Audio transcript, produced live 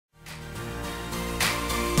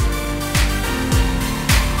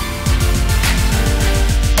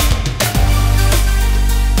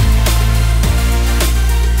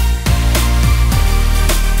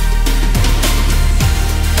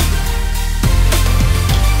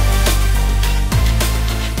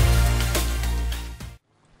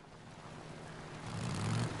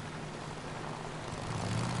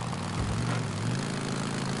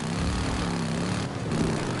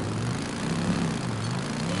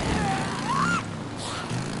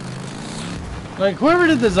Like, whoever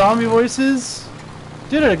did the zombie voices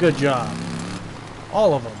did a good job.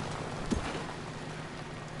 All of them.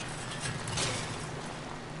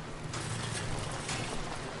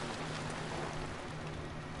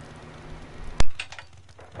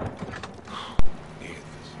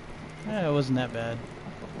 Yeah, it wasn't that bad.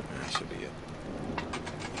 That should be it.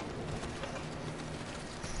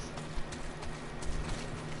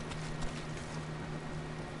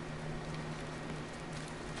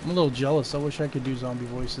 I'm a little jealous. I wish I could do zombie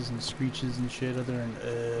voices and screeches and shit other than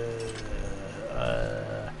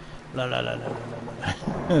la la la la la la.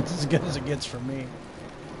 That's as good as it gets for me.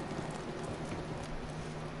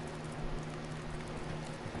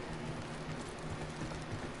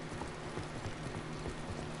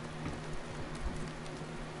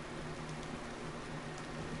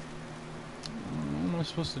 What am I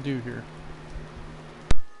supposed to do here?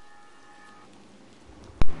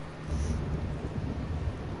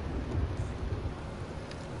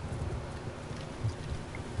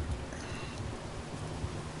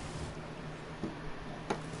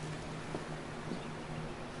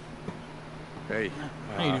 Hey,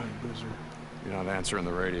 How you doing, Boozer? you're not answering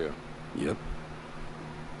the radio. Yep.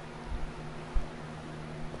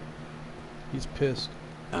 He's pissed.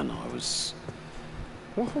 I know, I was...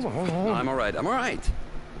 Well, hold on. I'm alright, I'm alright.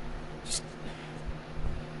 Just...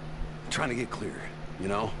 trying to get clear, you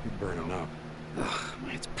know? You're burning up. Ugh,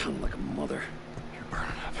 my head's pounding like a mother. You're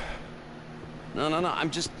burning up. No, I'm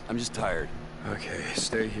just tired. Okay,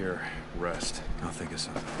 stay here. Rest. I'll think of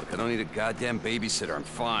something. Look, I don't need a goddamn babysitter, I'm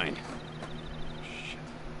fine. Shit.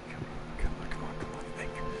 Come on.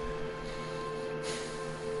 Think.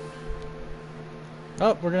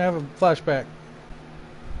 Oh, we're gonna have a flashback.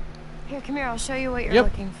 Here, come here. I'll show you what you're Yep.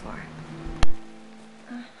 looking for.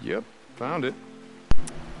 Yep, found it.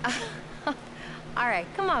 All right,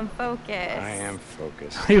 come on, focus. I am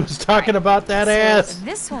focused. He was talking about that So ass.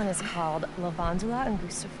 this one is called Lavandula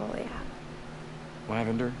angustifolia.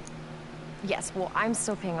 Lavender? Yes, well, I'm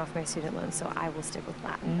still paying off my student loan, so I will stick with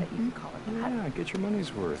Latin, but you can call it that. Yeah, get your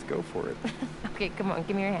money's worth. Go for it. Okay, come on,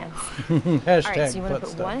 give me your hands. Hashtag All right, so you want butt to put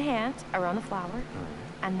stuff. one hand around the flower,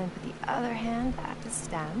 and then put the other hand at the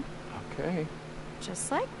stem, Okay.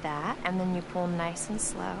 just like that, and then you pull nice and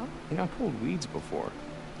slow. You know, I pulled weeds before.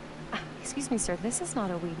 Excuse me, sir, this is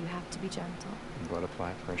not a weed. You have to be gentle. But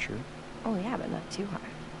apply pressure. Oh, yeah, but not too hard.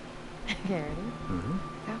 Okay, ready? Mm-hmm.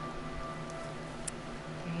 Go.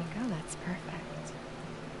 There you go, that's perfect.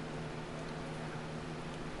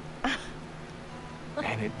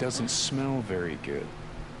 And it doesn't smell very good.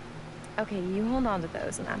 Okay, you hold on to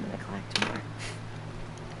those and I'm gonna collect more.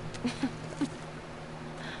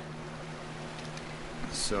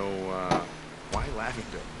 So, why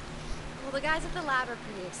lavender? Well, the guys at the lab are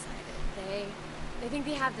pretty excited. They think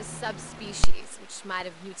they have this subspecies, which might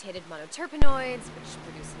have mutated monoterpenoids, which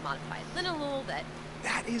produce a modified linalool that...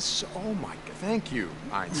 That is so... Oh my god. Thank you,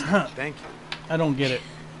 Einstein. Thank you. I don't get it.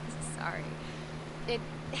 Sorry. It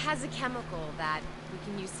has a chemical that we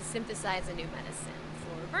can use to synthesize a new medicine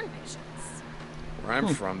for burn patients. Where I'm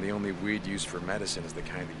from, the only weed used for medicine is the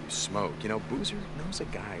kind that you smoke. You know, Boozer knows a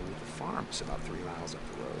guy with a farm that's about 3 miles up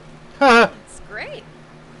the road. That's great.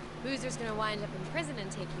 Boozer's gonna wind up in prison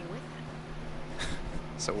and take you with him.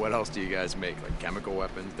 So what else do you guys make? Like chemical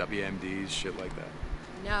weapons, WMDs, shit like that?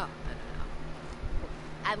 No.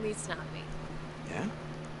 At least not me. Yeah?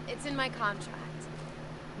 It's in my contract.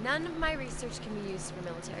 None of my research can be used for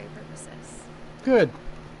military purposes. Good.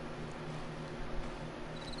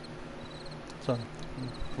 So,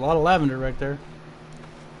 a lot of lavender right there.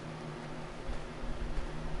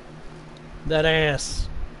 That ass.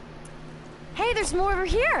 Hey, there's more over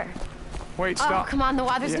here! Wait, Oh, stop. come on, the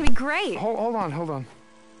water's Yeah. gonna be great! Hold on.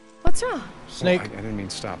 What's wrong? Snake. Oh, I didn't mean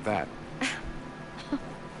stop that.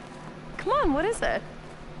 Come on, what is it?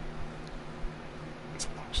 It's a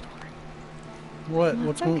long story. What? Well,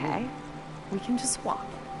 What's it's going okay. We can just walk.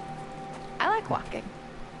 I like walking.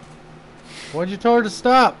 Why'd you tell her to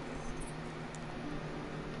stop?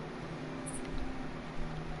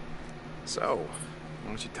 So, why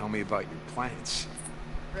don't you tell me about your plants?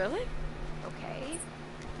 Really? Okay.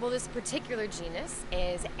 Well, this particular genus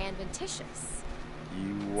is adventitious.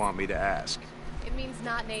 You want me to ask? It means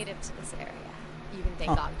not native to this area. You can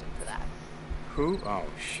thank Ogden for that. Who? Oh,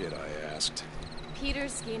 shit, I asked. Peter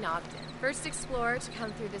Skeen Ogden, first explorer to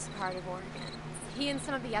come through this part of Oregon. He and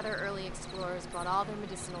some of the other early explorers brought all their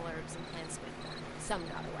medicinal herbs and plants with them. Some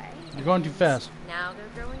got away. You're going too and fast. Now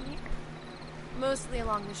they're growing here. Mostly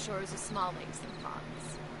along the shores of small lakes and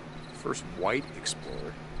ponds. First white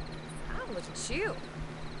explorer. Oh, look at you.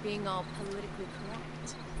 Being all politically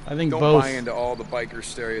correct. I think Don't both. buy into all the biker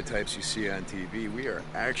stereotypes you see on TV. We are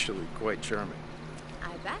actually quite charming.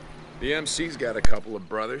 I bet. The MC's got a couple of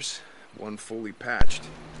brothers, one fully patched.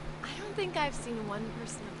 I don't think I've seen one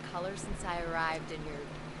person of color since I arrived in your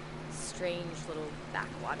strange little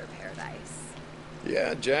backwater paradise.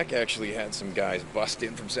 Yeah, Jack actually had some guys bust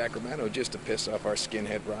in from Sacramento just to piss off our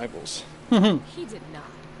skinhead rivals. He did not.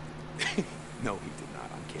 No, he did not.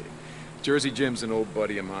 I'm kidding. Jersey Jim's an old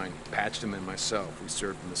buddy of mine. Patched him and myself. We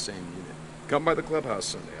served in the same unit. Come by the clubhouse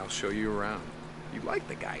Sunday. I'll show you around. You like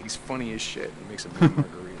the guy. He's funny as shit. He makes a mean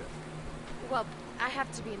margarita. Well, I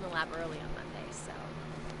have to be in the lab early on Monday, so...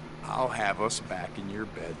 I'll have us back in your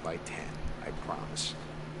bed by 10. I promise.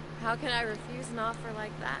 How can I refuse an offer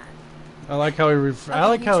like that? I like how he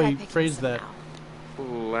Try phrased picking that. some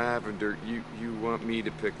now. Lavender. You want me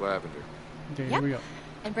to pick lavender? Okay, Yep. here we go.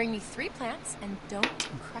 And bring me 3 plants and don't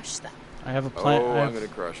crush them. I have a plant. Oh, I'm gonna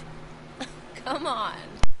crush him. Come on.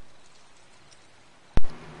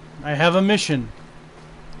 I have a mission.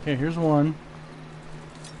 Okay, here's one.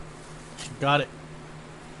 Got it.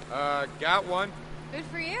 Got one. Good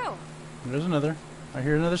for you. There's another. I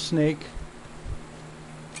hear another snake.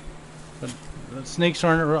 But the snakes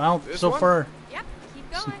aren't out This so one? far. Yep,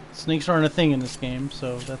 keep going. Snakes aren't a thing in this game,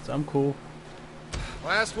 so I'm cool.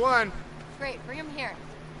 Last one. Great, bring them here.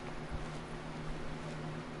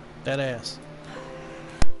 That ass.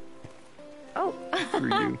 Oh. For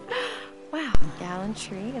you. Wow,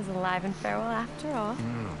 gallantry is alive and farewell after all.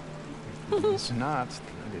 It's not.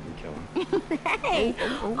 I didn't kill him. Hey!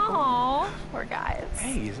 Aw, poor guys.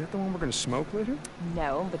 Hey, is that the one we're gonna smoke later?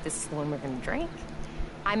 No, but this is the one we're gonna drink.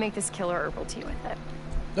 I make this killer herbal tea with it.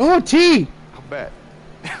 Oh, tea! I'll bet.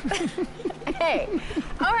 Hey,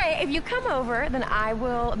 all right, if you come over, then I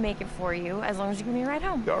will make it for you as long as you give me a ride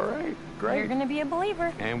home. All right, great. You're gonna be a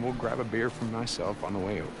believer. And we'll grab a beer for myself on the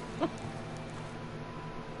way over.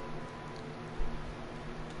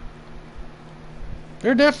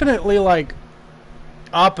 They're definitely like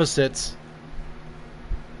opposites.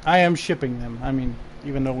 I am shipping them. I mean,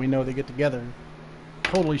 even though we know they get together,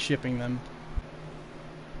 totally shipping them.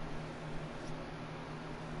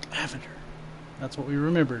 Lavender. That's what we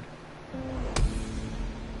remembered.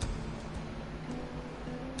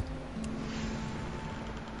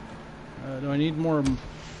 Do I need more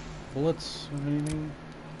bullets or anything?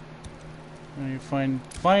 I need to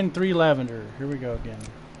find 3 lavender. Here we go again.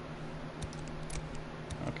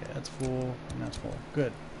 Okay, that's full, and that's full.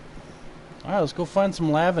 Good. Alright, let's go find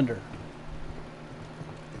some lavender.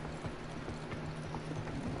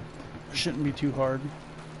 Shouldn't be too hard.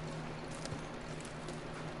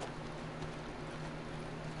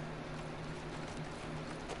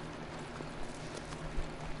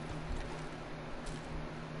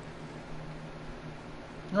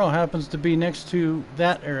 Oh, happens to be next to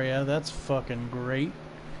that area. That's fucking great.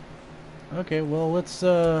 Okay, well, let's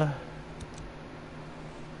head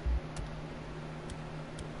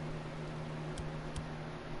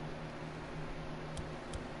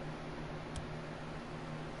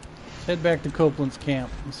back to Copeland's camp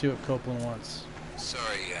and see what Copeland wants.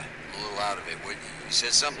 Sorry, I'm a little out of it. What, you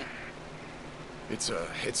said something? It's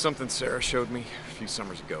something Sarah showed me a few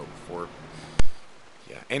summers ago before.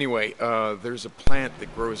 Yeah, anyway, there's a plant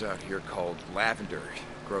that grows out here called lavender.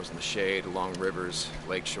 It grows in the shade, along rivers,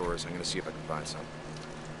 lake shores. I'm gonna see if I can find some.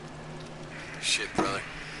 Shit, brother.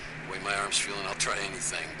 The way my arm's feeling, I'll try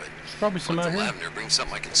anything, but... Probably some fuck out the here. lavender, bring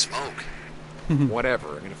something I can smoke.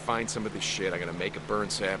 Whatever, I'm gonna find some of this shit, I'm gonna make a burn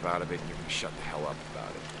sap out of it, and you're gonna shut the hell up about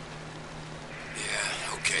it.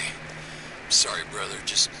 Yeah, okay. I'm sorry, brother.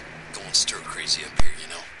 Just going stir crazy up here, you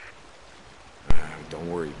know?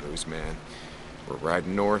 Don't worry, Booze Man. We're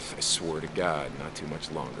riding north, I swear to God, not too much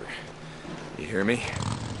longer. You hear me?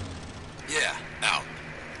 Yeah, out.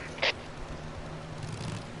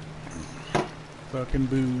 Fucking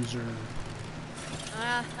boozer.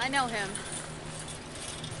 I know him.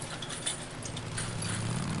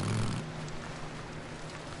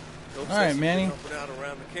 All right, Manny. Helping out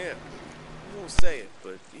around the camp. He won't say it,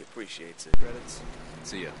 but he appreciates it. Credits.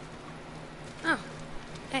 See ya. Oh,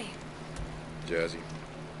 hey. Jazzy.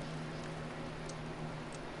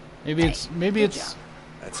 Maybe it's good job.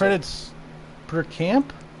 That's credits per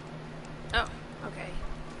camp. Oh, okay.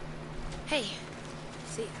 Hey,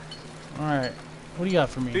 see ya. All right, what do you got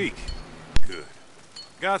for me? Deke. Good.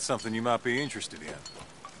 Got something you might be interested in.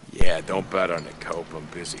 Yeah, don't bet on it, Cope. I'm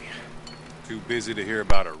busy. Too busy to hear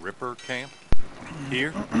about a Ripper camp?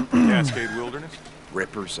 Here? Cascade Wilderness?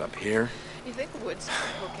 Rippers up here? You think the woods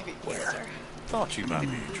will give you Where? cancer? Thought you might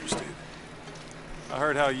be interested. I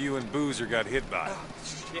heard how you and Boozer got hit by it.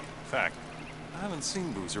 In fact, I haven't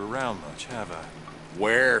seen Boozer around much, have I?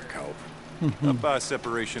 Where, Cope? Up by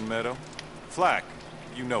Separation Meadow. Flack,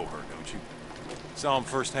 you know her, don't you? Saw him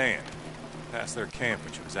firsthand. Past their camp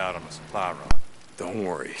when she was out on a supply run. Don't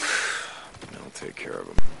worry. I'll take care of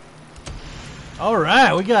them. All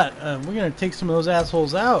right, we're gonna take some of those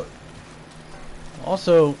assholes out.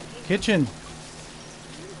 Also, kitchen.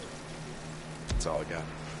 That's all I got.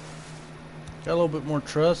 Got a little bit more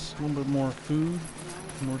truss, a little bit more food,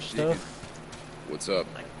 more stuff. What's up?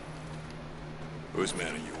 Who's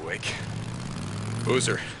man? Are you awake?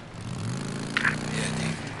 Boozer. Yeah,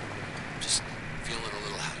 Dave. Just feeling a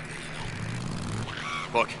little out of it, you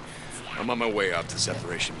know. Look, I'm on my way out to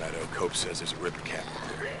Separation Meadow. Cope says there's a ripper camp up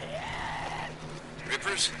there.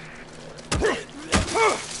 Rippers?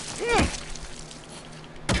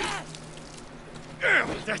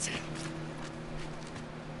 That's it.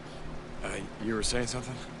 You were saying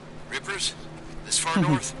something? Rippers? This far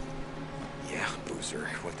north? Yeah, Boozer.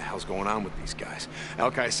 What the hell's going on with these guys?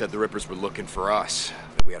 Alki said the Rippers were looking for us.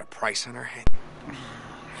 That we had a price on our head.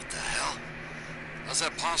 What the hell? How's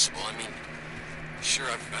that possible? I mean, sure,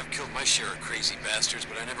 I've killed my share of crazy bastards,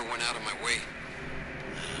 but I never went out of my way.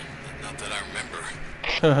 Not that I remember.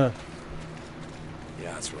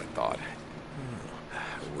 Yeah, that's what I thought.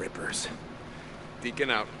 Rippers.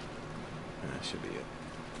 Deacon out. That should be it.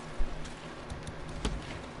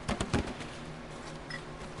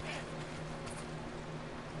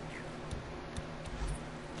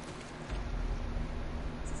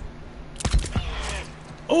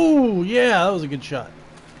 Oh, yeah, that was a good shot.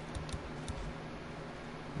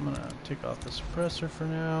 I'm gonna take off the suppressor for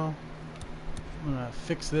now. I'm gonna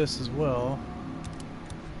fix this as well.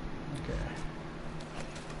 Okay.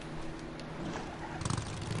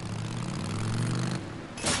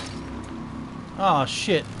 Oh,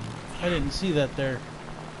 shit. I didn't see that there.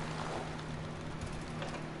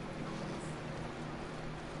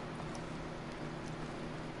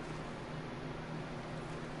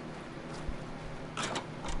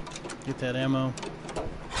 Get that ammo. Let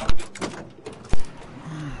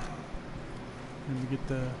me get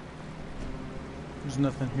the... There's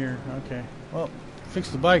nothing here. Okay. Well, fix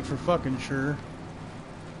the bike for fucking sure.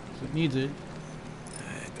 'Cause it needs it.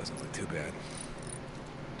 It doesn't look too bad.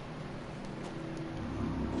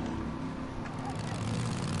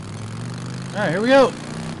 Alright, here we go.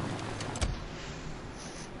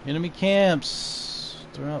 Enemy camps.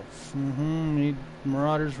 Throughout. Need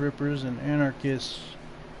marauders, rippers, and anarchists.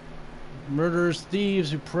 Murderers,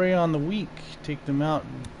 thieves who prey on the weak. Take them out.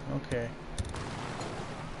 Okay.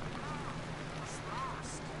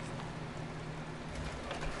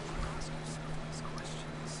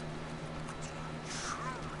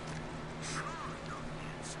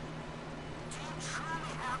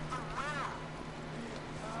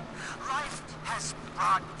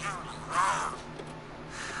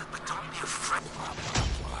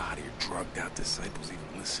 How do your drugged out disciples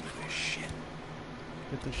even listen to this shit?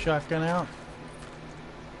 Get the shotgun out.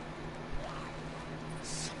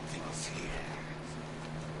 Something's here.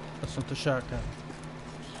 That's not the shotgun.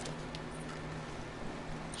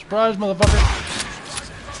 Surprise, motherfucker!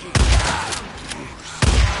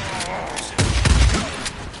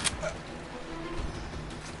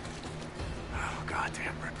 Oh,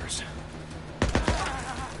 goddamn rippers.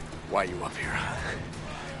 Why you up here?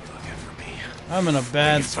 Looking for me. I'm in a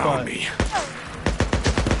bad You spot. found me.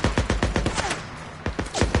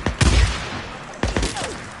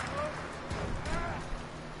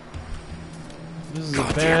 This is a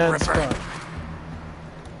Goddamn bad ripper. spot.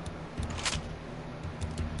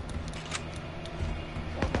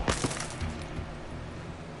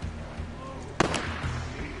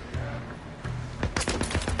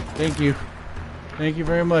 Thank you. Thank you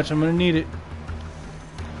very much. I'm gonna need it.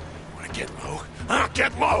 Wanna get low?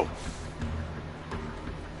 Get low!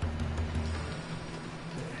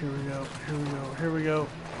 Here we go. Here we go. Here we go.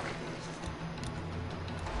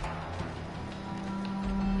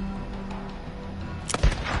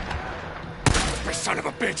 You son of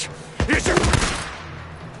a bitch! Here's your...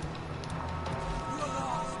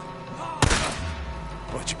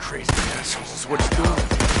 Bunch of crazy assholes. What you doing?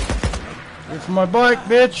 Wait for my bike,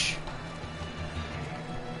 bitch.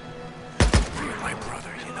 You're my brother,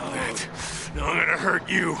 you know that. Now I'm gonna hurt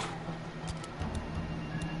you.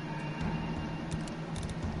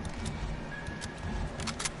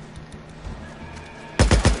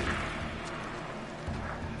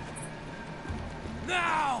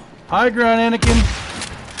 High ground, Anakin.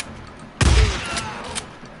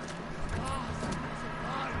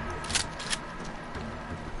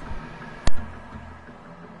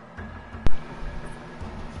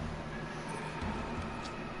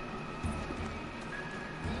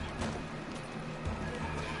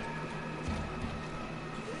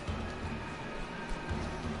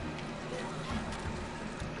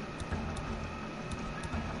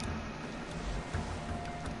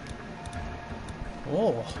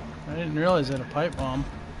 Oh, I didn't realize I had a pipe bomb.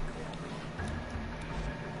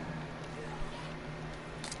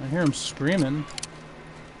 I hear him screaming.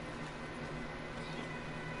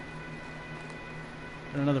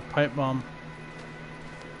 Got another pipe bomb.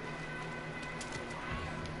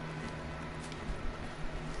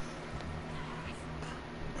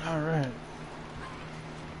 All right.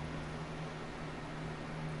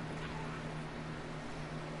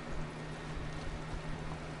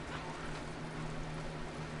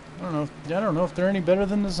 I don't know if they're any better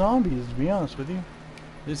than the zombies, to be honest with you.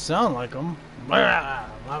 They sound like them.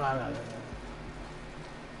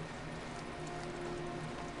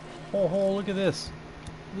 Oh, look at this.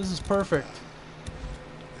 This is perfect.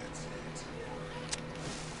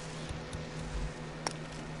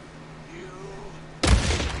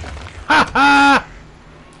 Ha ha!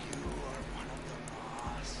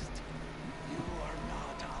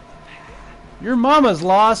 Your mama's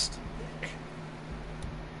lost.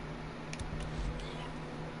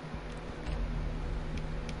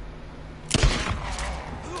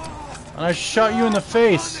 And I shot you in the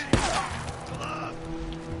face.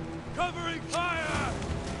 Covering fire!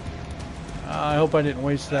 I hope I didn't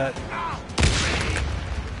waste that.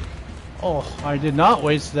 Oh, I did not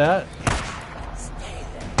waste that.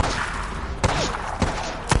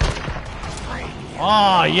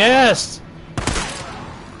 Ah, yes!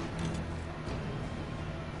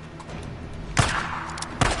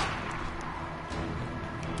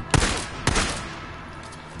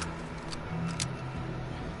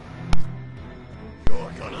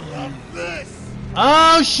 You're gonna love this!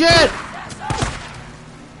 Oh, shit!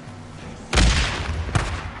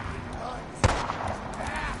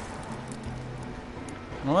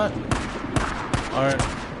 What? Alright.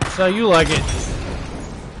 That's how you like it.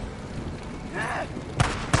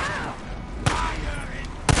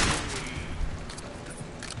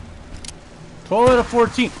 12 out of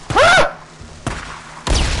 14. Ah!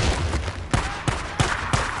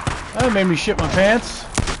 That made me shit my pants.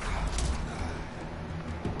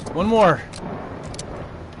 One more.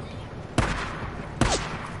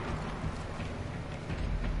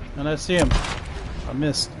 And I see him. I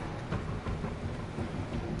missed.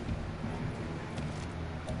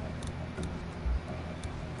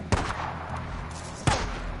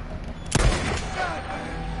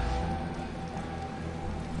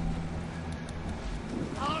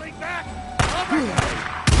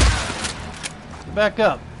 Back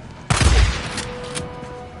up.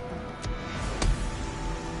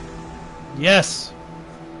 Yes.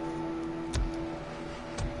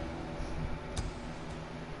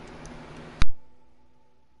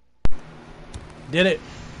 Did it.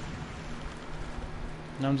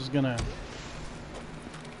 Now I'm just gonna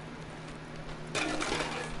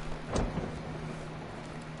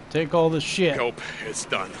take all this shit. Nope, it's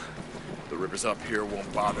done. The rivers up here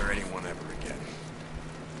won't bother anyone ever again.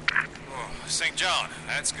 Oh, St. John,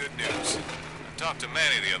 that's good news. I talked to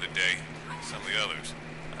Manny the other day, some of the others.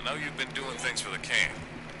 I know you've been doing things for the camp.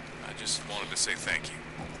 I just wanted to say thank you.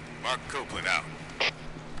 Mark Copeland out.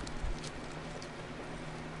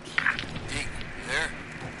 Deke, you there?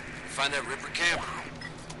 You find that Ripper camp?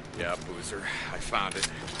 Yeah, Boozer, I found it.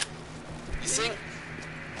 You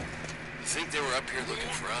think they were up here looking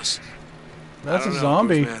for us? That's I a don't know,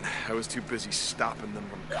 zombie. Booze, man. I was too busy stopping them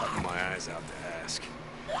from cutting my eyes out to ask.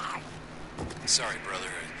 Sorry, brother.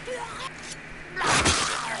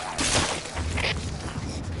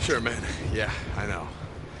 Sure, man. Yeah, I know.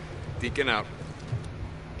 Deacon out.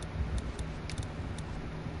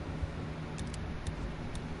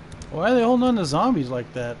 Why are they holding on to zombies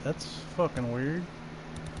like that? That's fucking weird.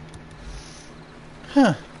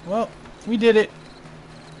 Huh. Well, we did it.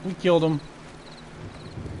 We killed them.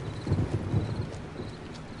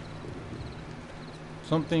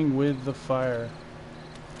 Something with the fire.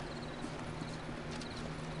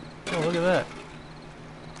 Oh, look at that.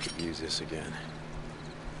 Could use this again.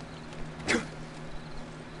 There's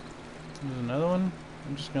another one.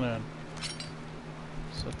 I'm just gonna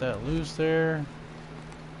set that loose there.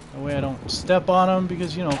 That way I don't step on them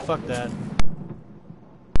because, you know, fuck that.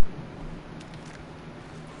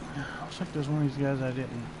 Looks like there's one of these guys I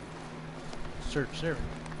didn't search there.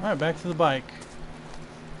 Alright, back to the bike.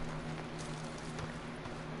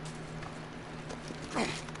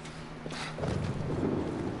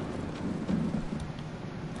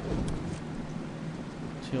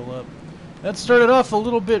 Let's heal up. That started off a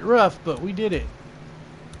little bit rough, but we did it.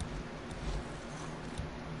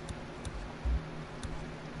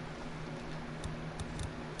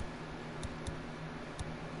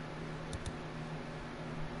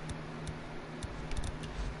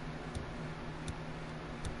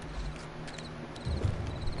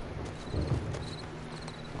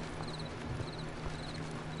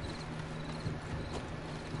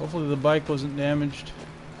 Hopefully the bike wasn't damaged.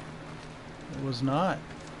 It was not.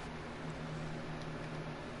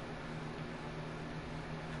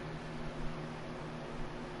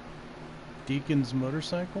 Deacon's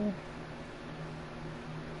motorcycle?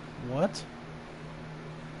 What?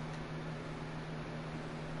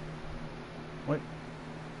 What?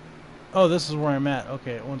 Oh, this is where I'm at.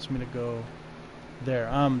 Okay, it wants me to go there.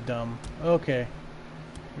 I'm dumb. Okay.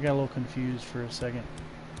 I got a little confused for a second.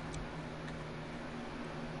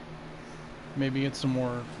 Maybe get some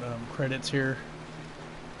more credits here.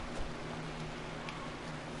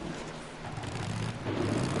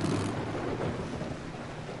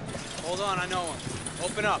 Hold on, I know him.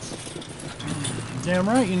 Open up. Damn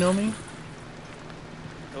right, you know me.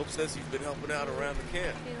 Hope says you've been helping out around the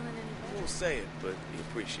camp. Feeling any He better? won't say it, but he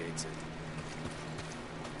appreciates it.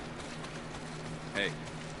 Hey,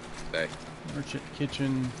 stay. Merchant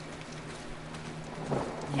kitchen.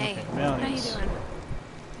 Hey, Okay, how you values. doing?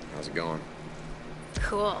 How's it going?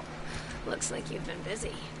 Cool. Looks like you've been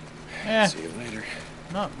busy. Eh, See you later.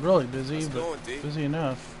 not really busy, How's it but going, D? busy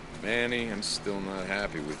enough. Manny, I'm still not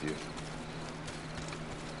happy with you.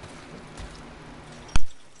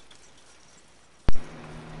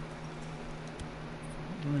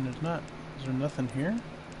 I mean, there's not. Is there nothing here?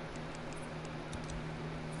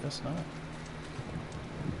 Guess not.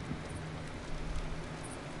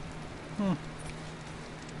 Hmm.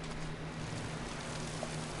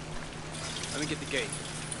 Let me get the gate.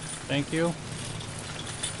 Thank you.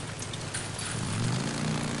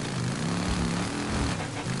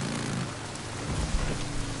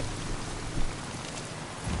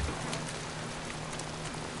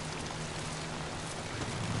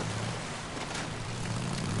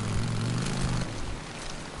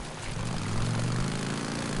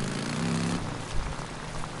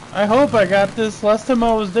 I hope I got this. Last time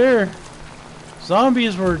I was there,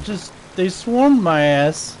 zombies were just, they swarmed my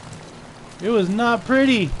ass. It was not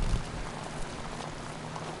pretty.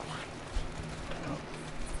 Oh.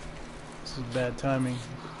 This is bad timing.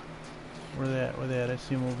 Where they at? Where they at? I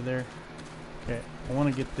see them over there. Okay, I want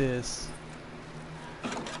to get this.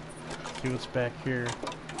 See what's back here.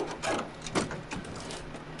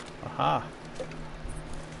 Aha.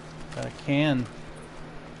 Got a can.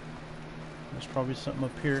 There's probably something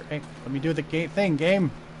up here. Hey, let me do the gate thing,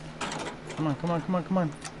 game. Come on, come on, come on, come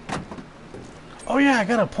on. Oh yeah, I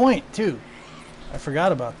got a point too. I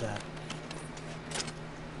forgot about that.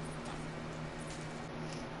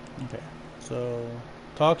 Okay, so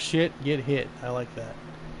talk shit, get hit. I like that.